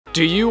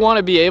Do you want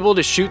to be able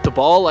to shoot the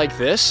ball like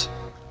this?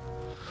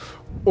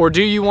 Or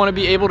do you want to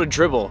be able to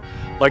dribble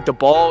like the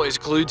ball is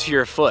glued to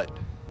your foot?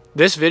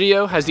 This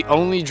video has the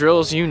only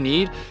drills you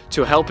need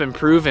to help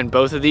improve in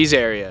both of these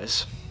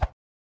areas.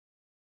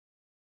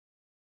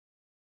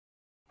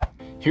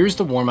 Here's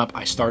the warm-up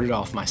I started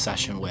off my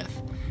session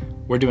with.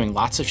 We're doing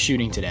lots of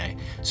shooting today,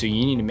 so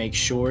you need to make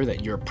sure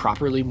that you're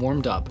properly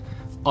warmed up,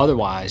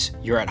 otherwise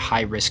you're at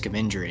high risk of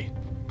injury.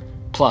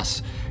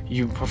 Plus,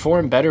 you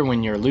perform better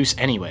when you're loose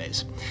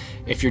anyways.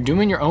 If you're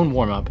doing your own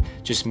warm-up,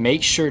 just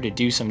make sure to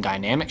do some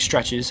dynamic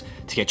stretches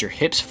to get your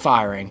hips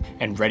firing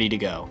and ready to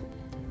go.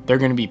 They're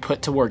going to be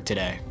put to work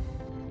today.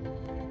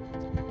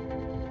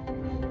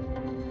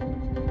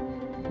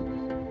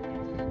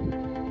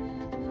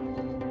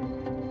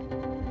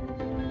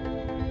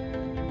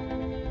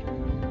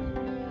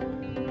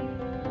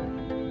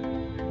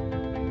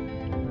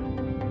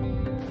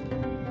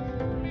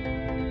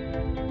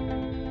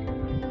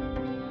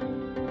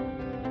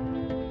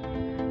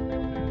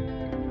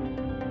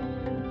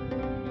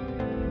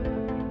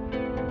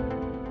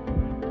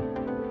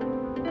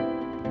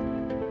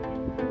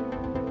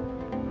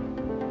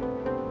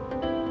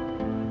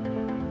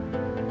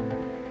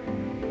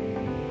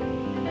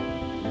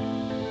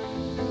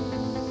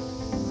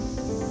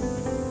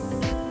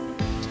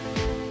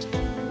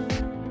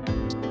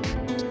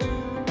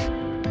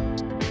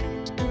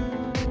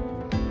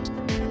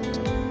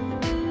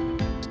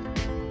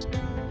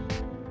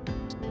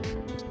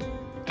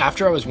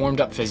 After I was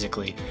warmed up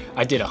physically,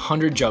 I did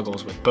 100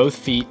 juggles with both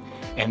feet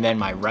and then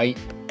my right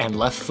and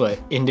left foot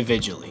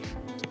individually.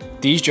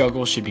 These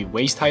juggles should be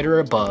waist height or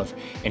above,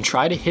 and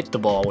try to hit the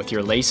ball with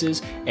your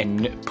laces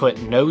and put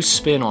no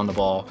spin on the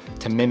ball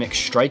to mimic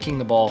striking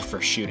the ball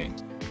for shooting.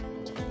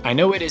 I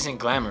know it isn't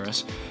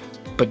glamorous,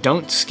 but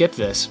don't skip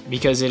this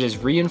because it is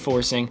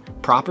reinforcing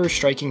proper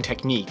striking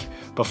technique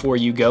before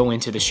you go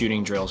into the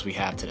shooting drills we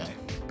have today.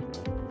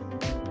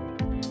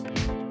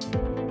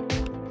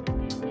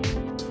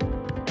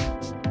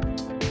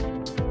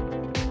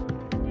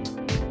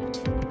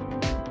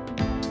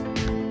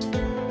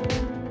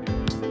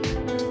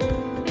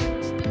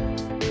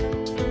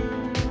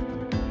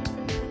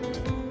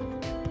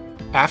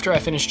 After I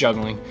finished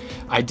juggling,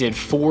 I did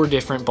 4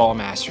 different ball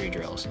mastery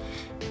drills.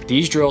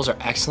 These drills are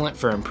excellent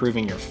for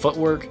improving your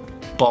footwork,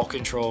 ball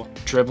control,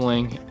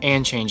 dribbling,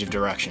 and change of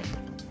direction.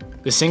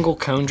 The single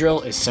cone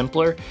drill is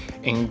simpler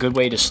and a good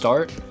way to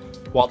start,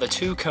 while the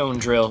 2 cone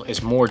drill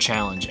is more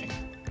challenging.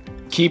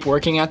 Keep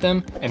working at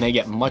them and they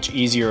get much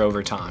easier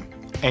over time,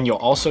 and you'll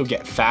also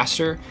get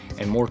faster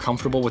and more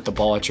comfortable with the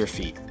ball at your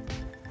feet.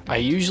 I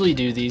usually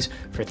do these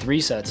for 3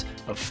 sets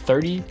of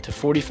 30 to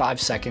 45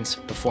 seconds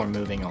before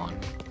moving on.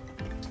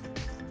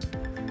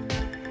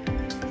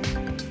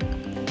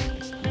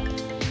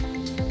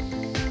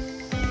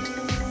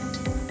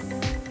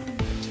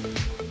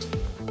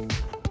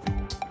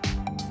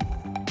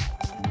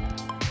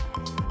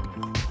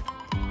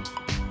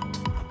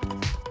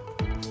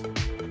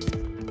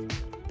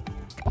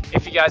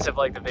 If you guys have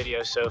liked the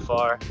video so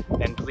far,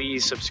 then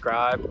please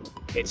subscribe.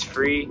 It's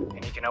free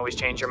and you can always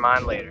change your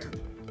mind later.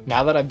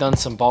 Now that I've done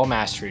some ball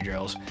mastery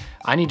drills,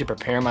 I need to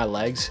prepare my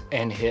legs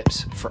and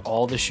hips for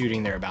all the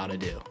shooting they're about to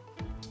do.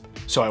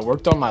 So I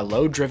worked on my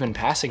low-driven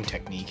passing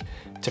technique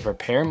to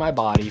prepare my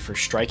body for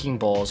striking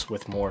balls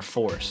with more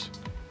force.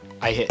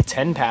 I hit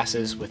 10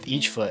 passes with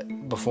each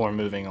foot before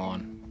moving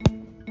on.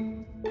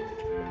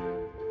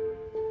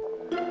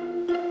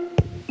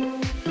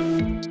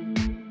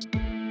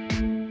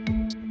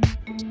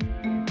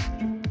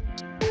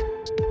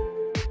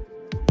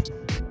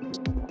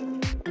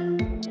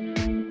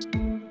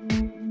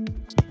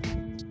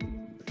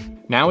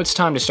 Now it's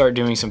time to start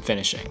doing some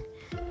finishing.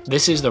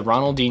 This is the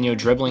Ronaldinho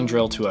dribbling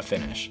drill to a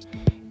finish.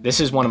 This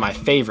is one of my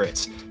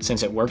favorites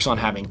since it works on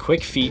having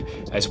quick feet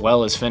as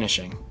well as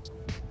finishing.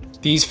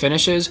 These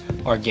finishes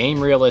are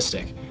game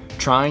realistic,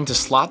 trying to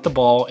slot the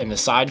ball in the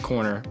side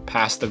corner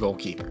past the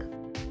goalkeeper.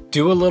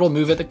 Do a little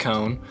move at the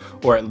cone,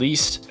 or at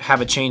least have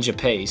a change of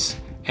pace,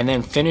 and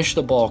then finish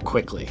the ball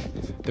quickly.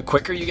 The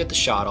quicker you get the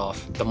shot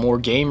off, the more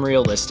game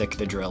realistic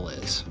the drill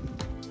is.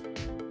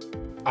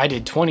 I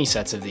did 20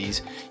 sets of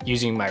these,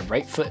 using my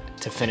right foot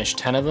to finish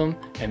 10 of them,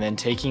 and then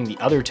taking the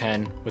other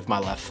 10 with my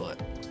left foot.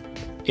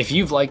 If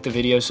you've liked the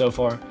video so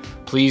far,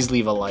 please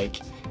leave a like.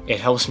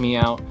 It helps me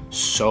out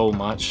so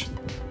much.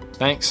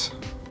 Thanks.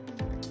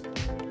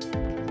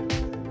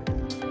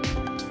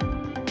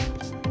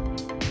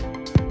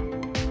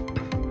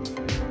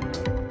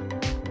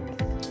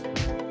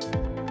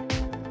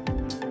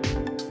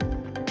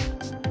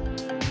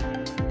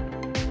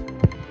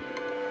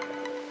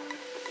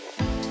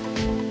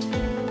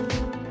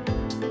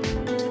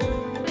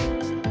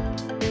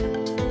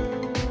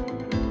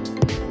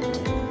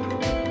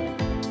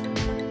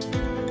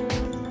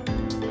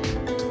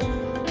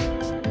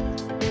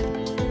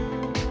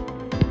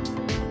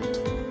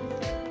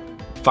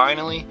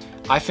 Finally,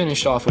 I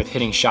finished off with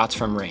hitting shots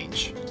from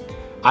range.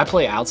 I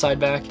play outside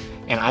back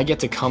and I get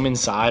to come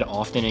inside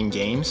often in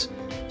games,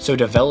 so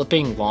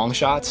developing long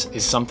shots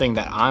is something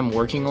that I'm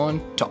working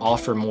on to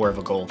offer more of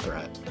a goal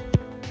threat.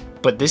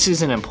 but this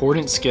is an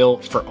important skill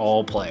for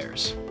all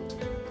players.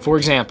 For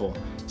example,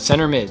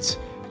 center mids,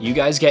 you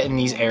guys get in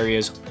these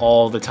areas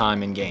all the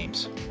time in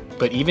games.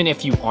 But even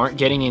if you aren't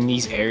getting in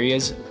these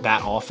areas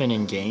that often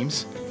in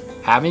games,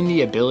 having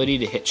the ability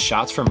to hit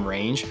shots from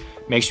range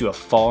makes you a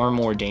far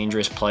more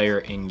dangerous player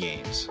in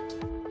games.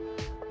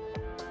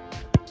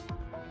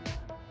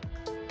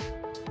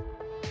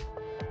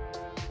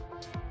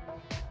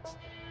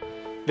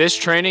 This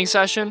training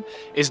session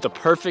is the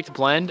perfect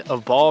blend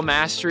of ball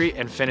mastery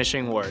and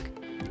finishing work.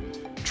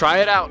 Try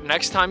it out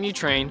next time you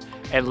train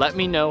and let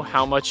me know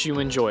how much you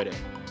enjoyed it.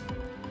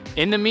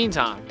 In the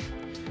meantime,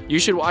 you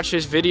should watch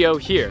this video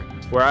here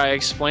where I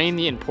explain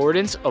the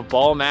importance of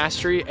ball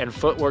mastery and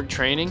footwork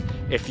training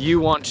if you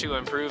want to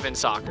improve in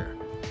soccer.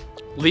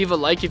 Leave a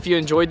like if you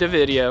enjoyed the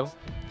video.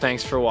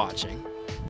 Thanks for watching.